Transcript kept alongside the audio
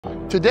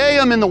Today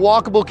I'm in the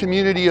Walkable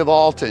Community of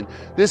Alton.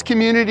 This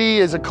community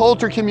is a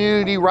Kolter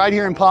community right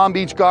here in Palm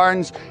Beach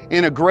Gardens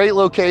in a great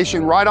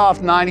location right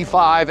off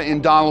 95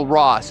 in Donald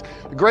Ross.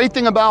 The great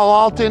thing about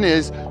Alton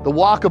is the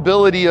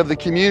walkability of the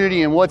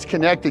community and what's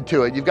connected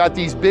to it. You've got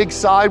these big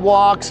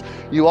sidewalks,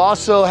 you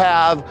also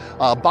have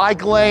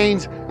bike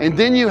lanes, and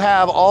then you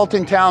have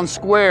Alton Town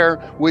Square,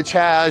 which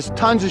has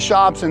tons of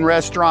shops and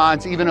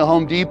restaurants, even a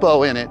Home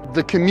Depot in it.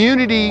 The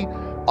community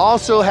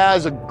also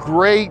has a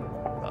great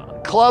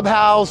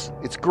clubhouse.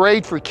 It's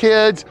great for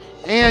kids,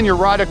 and you're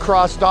right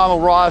across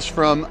Donald Ross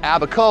from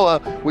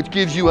Abacoa, which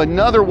gives you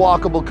another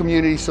walkable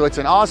community. So it's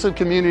an awesome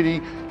community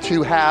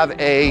to have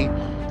a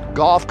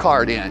golf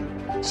cart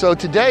in. So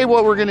today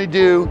what we're going to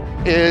do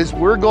is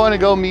we're going to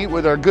go meet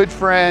with our good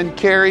friend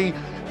Carrie,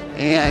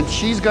 and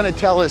she's going to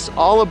tell us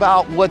all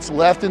about what's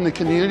left in the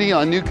community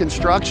on new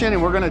construction,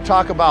 and we're going to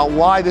talk about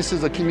why this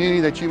is a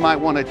community that you might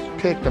want to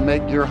pick to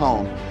make your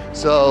home.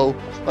 So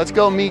let's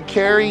go meet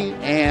Carrie,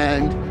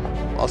 and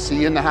I'll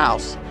see you in the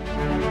house.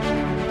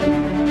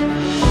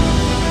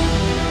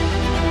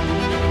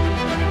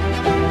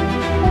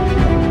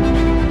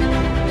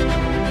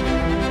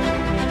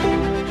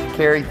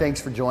 Carrie,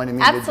 thanks for joining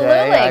me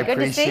today. I Good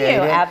to see you.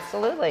 it.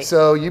 Absolutely.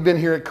 So you've been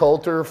here at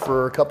Kolter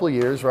for a couple of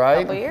years, right?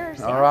 A couple of years,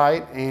 yeah. All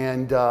right,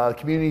 and the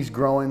community's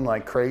growing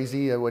like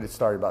crazy. What, it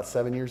started about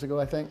 7 years ago,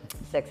 I think?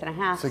 6.5.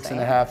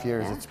 6.5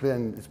 years. Yeah. It's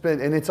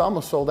been, and it's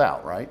almost sold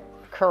out, right?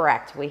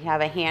 Correct. We have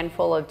a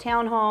handful of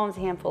townhomes, a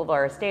handful of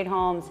our estate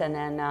homes, and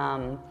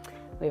then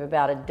we have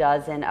about a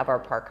dozen of our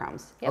park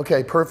homes. Yep.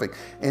 Okay, perfect.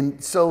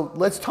 And so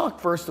let's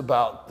talk first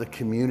about the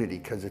community,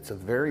 because it's a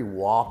very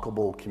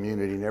walkable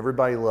community, and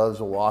everybody loves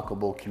a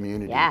walkable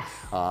community. Yes.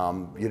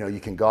 You know, you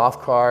can golf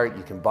cart,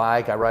 you can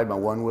bike. I ride my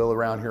one wheel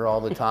around here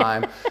all the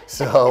time.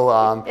 So,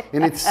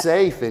 and it's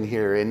safe in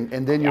here.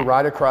 And then you're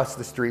right across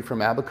the street from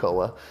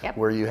Abacoa, yep,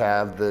 where you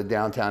have the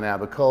downtown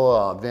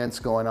Abacoa events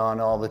going on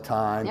all the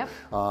time. Yep.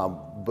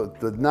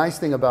 But the nice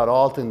thing about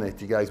Alton that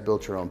you guys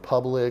built your own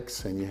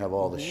Publix, and you have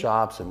all the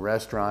shops and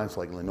restaurants,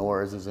 like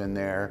Lenore's is in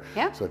there.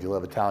 Yep. So if you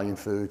love Italian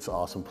food, it's an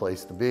awesome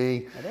place to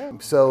be. It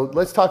is. So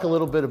let's talk a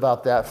little bit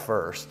about that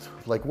first.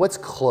 Like, what's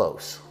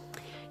close?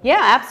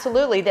 Yeah,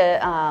 absolutely.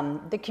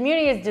 The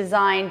community is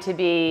designed to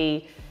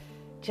be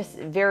just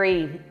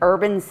very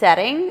urban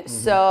setting.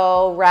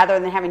 So rather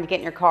than having to get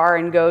in your car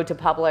and go to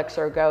Publix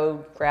or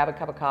go grab a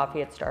cup of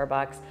coffee at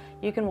Starbucks,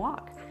 you can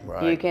walk.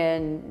 Right. You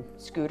can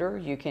scooter,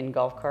 you can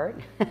golf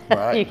cart,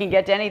 Right. you can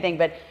get to anything.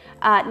 But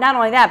not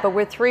only that, but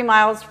we're 3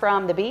 miles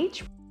from the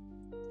beach.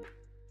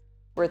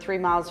 We're 3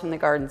 miles from the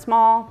Gardens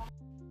Mall.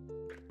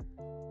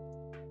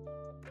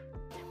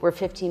 We're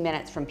 15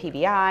 minutes from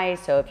PBI,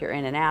 so if you're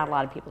in and out, a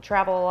lot of people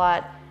travel a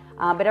lot.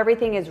 But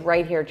everything is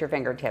right here at your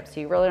fingertips, so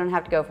you really don't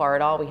have to go far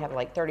at all. We have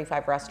like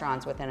 35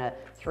 restaurants within a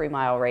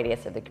 3-mile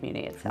radius of the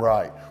community itself.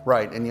 Right,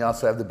 right. And you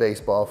also have the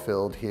baseball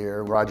field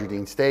here, Roger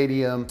Dean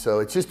Stadium.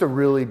 So it's just a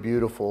really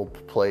beautiful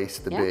place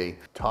to be.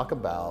 Talk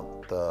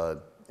about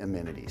the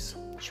amenities.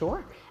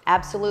 Sure,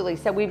 absolutely.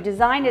 So we've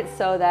designed it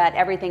so that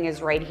everything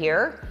is right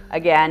here.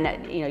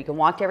 Again, you know, you can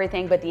walk to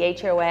everything, but the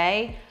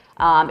HOA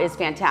is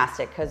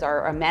fantastic because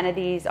our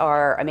amenities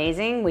are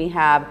amazing. We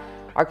have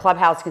our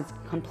clubhouse is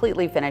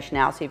completely finished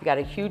now, so you've got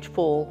a huge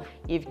pool,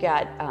 you've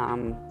got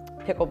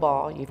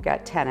pickleball, you've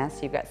got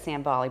tennis, you've got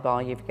sand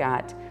volleyball, you've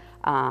got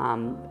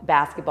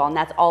basketball, and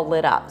that's all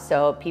lit up.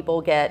 So people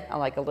get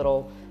like a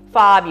little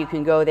fob. You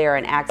can go there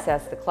and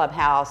access the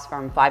clubhouse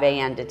from 5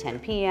 a.m. to 10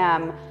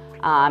 p.m.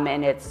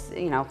 And it's,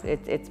 you know,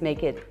 it's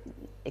make it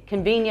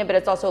convenient, but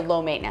it's also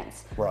low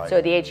maintenance. Right.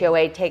 So the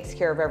HOA takes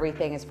care of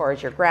everything as far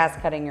as your grass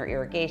cutting, your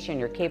irrigation,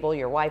 your cable,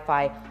 your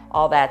Wi-Fi,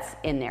 all that's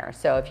in there.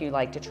 So if you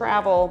like to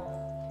travel,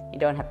 you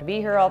don't have to be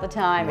here all the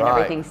time, and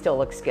everything still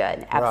looks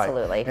good.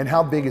 Absolutely. Right. And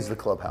how big is the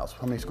clubhouse?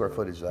 How many square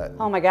footage is that?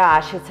 Oh my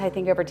gosh, it's I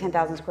think over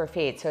 10,000 square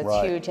feet, so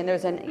it's huge. And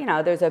there's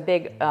there's a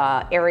big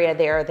area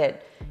there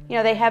that, you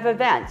know, they have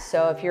events.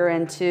 So if you're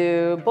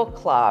into book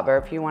club, or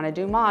if you want to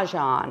do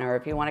mahjong, or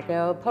if you want to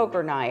go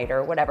poker night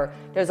or whatever,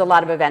 there's a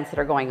lot of events that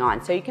are going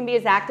on. So you can be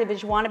as active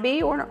as you want to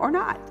be or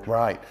not.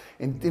 Right.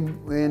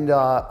 And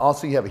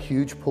also you have a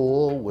huge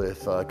pool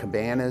with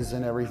cabanas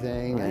and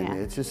everything.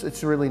 And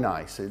it's really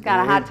nice.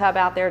 Got a hot tub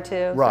out there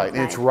too. Right. So And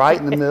nice. it's right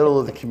in the middle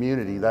of the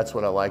community. That's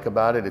what I like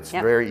about it. It's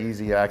very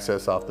easy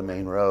access off the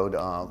main road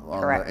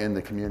in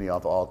the community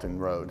off Alton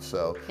Road.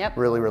 So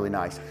really, really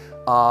nice.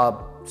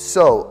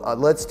 So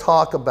let's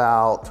talk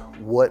about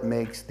what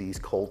makes these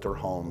Kolter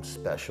Homes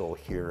special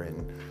here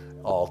in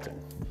Alton.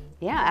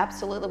 Yeah,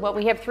 absolutely. Well,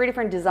 we have 3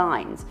 different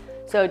designs.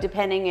 So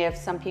depending if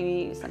some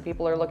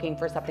people are looking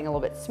for something a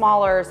little bit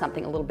smaller,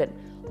 something a little bit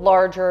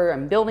larger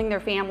and building their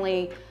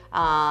family,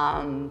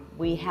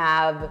 we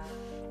have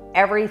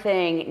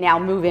everything now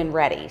move-in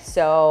ready.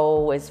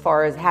 So as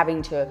far as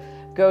having to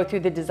go through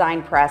the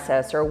design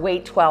process or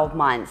wait 12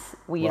 months,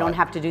 you don't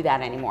have to do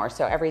that anymore.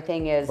 So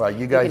everything is... Right,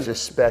 you guys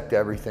just spec'd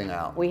everything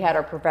out. We had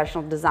our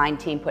professional design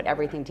team put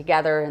everything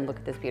together, and look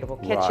at this beautiful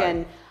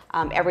kitchen.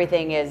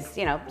 Everything is,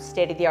 you know,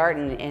 state of the art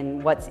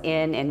in what's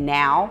in and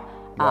now.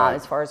 Right.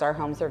 As far as our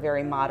homes are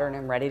very modern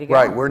and ready to go.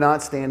 Right, we're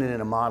not standing in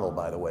a model,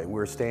 by the way.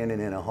 We're standing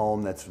in a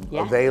home that's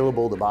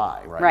available to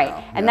buy right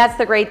now. And that's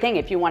the great thing.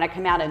 If you want to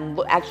come out and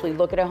actually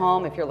look at a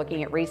home, if you're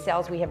looking at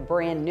resales, we have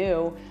brand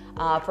new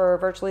for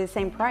virtually the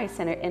same price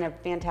in a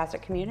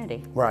fantastic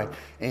community. Right,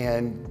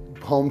 and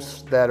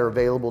homes that are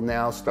available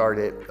now start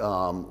at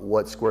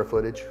what square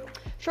footage?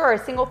 Sure,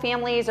 single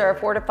families are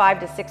 4 to 5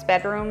 to 6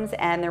 bedrooms,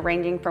 and they're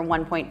ranging from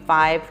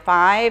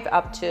 1.55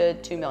 up to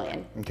 2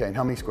 million. Okay, and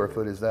how many square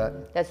foot is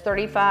that? That's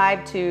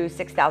 35 to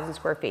 6,000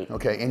 square feet.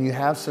 Okay, and you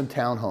have some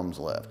townhomes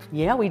left.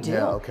 Yeah, we do.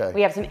 Yeah, okay.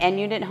 We have some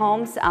end-unit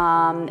homes,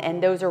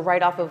 and those are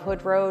right off of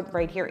Hood Road,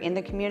 right here in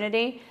the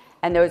community.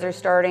 And those are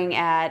starting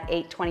at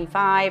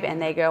 $825,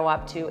 and they go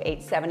up to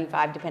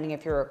 $875, depending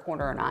if you're a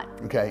corner or not.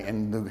 Okay,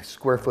 and the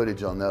square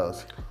footage on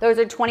those? Those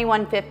are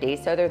 2150,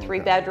 so they're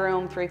 3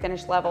 bedroom, 3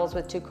 finished levels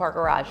with 2 car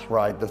garage.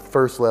 Right, the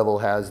first level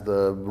has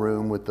the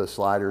room with the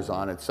sliders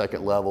on it.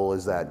 Second level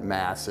is that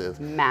massive.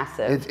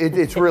 Massive.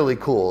 It's really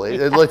cool.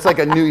 It looks like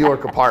a New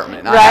York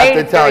apartment, right? I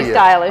have to tell Very you.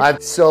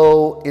 Stylish.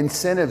 So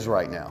incentives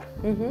right now.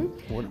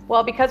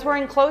 Well, because we're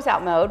in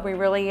closeout mode, we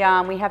really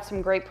we have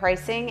some great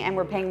pricing, and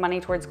we're paying money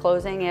towards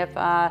closing. If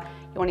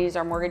you want to use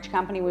our mortgage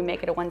company, we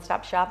make it a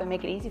one-stop shop and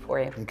make it easy for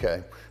you.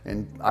 Okay,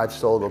 and I've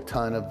sold a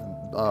ton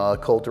of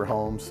Kolter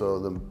Homes, so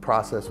the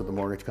process with the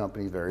mortgage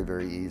company is very,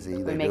 very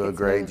easy. They do a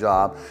great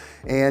job.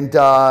 And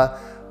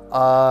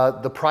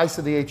the price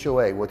of the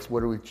HOA, what's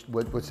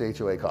the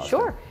HOA cost?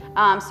 Sure.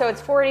 So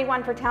it's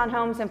 $481 for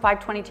townhomes and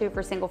 $522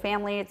 for single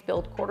family. It's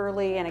billed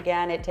quarterly, and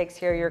again, it takes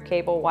care of your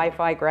cable,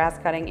 Wi-Fi, grass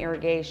cutting,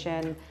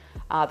 irrigation,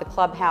 the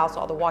clubhouse,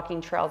 all the walking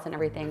trails and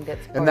everything.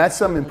 And that's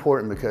something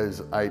important,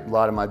 because a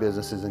lot of my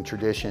business is in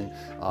tradition.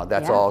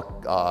 That's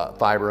all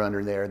fiber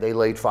under there. They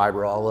laid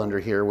fiber all under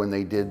here when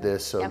they did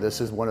this. So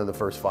this is one of the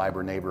first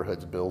fiber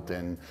neighborhoods built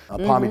in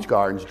Palm Beach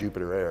Gardens,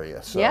 Jupiter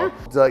area.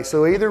 So,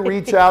 so either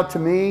reach out to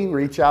me,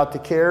 reach out to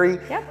Carrie.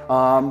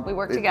 We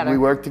work together. We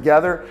work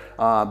together.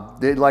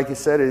 Like you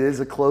said, it is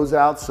a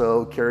closeout.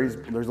 So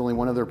there's only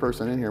one other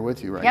person in here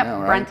with you right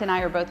now, right? Brent and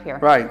I are both here.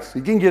 Right, so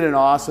you can get an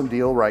awesome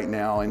deal right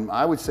now. And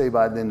I would say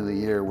by the end of the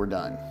year, we're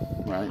done,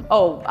 right?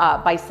 Oh,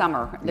 by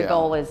summer. The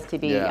goal is to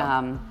be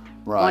going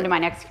to my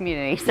next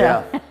community. So.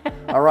 Yeah.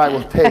 All right,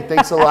 well, hey,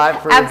 thanks a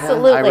lot for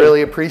Absolutely. I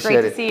really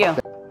appreciate it. Great to see you.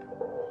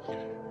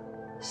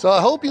 So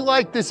I hope you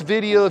liked this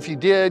video. If you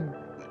did,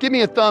 give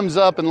me a thumbs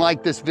up and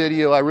like this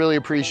video. I really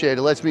appreciate it.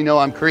 It lets me know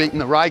I'm creating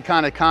the right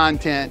kind of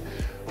content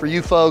for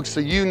you folks, so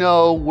you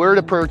know where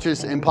to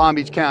purchase in Palm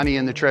Beach County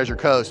and the Treasure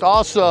Coast.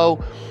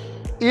 Also,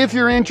 if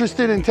you're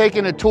interested in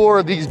taking a tour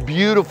of these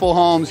beautiful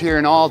homes here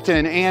in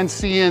Alton and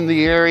seeing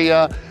the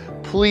area,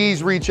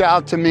 please reach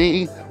out to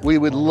me. We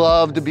would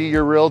love to be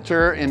your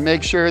realtor and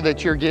make sure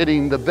that you're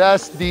getting the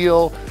best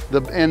deal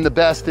and the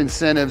best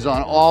incentives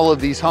on all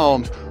of these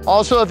homes.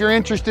 Also, if you're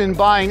interested in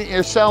buying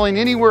or selling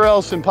anywhere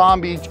else in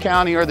Palm Beach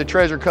County or the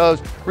Treasure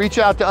Coast, reach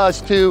out to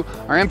us too.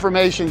 Our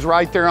information's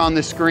right there on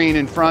the screen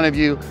in front of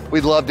you.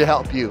 We'd love to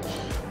help you.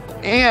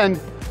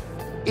 And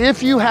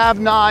if you have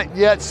not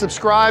yet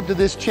subscribed to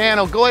this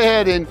channel, go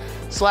ahead and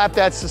slap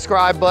that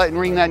subscribe button,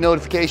 ring that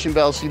notification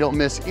bell so you don't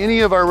miss any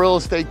of our real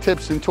estate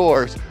tips and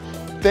tours.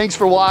 Thanks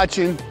for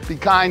watching. Be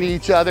kind to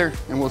each other,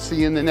 and we'll see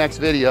you in the next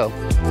video.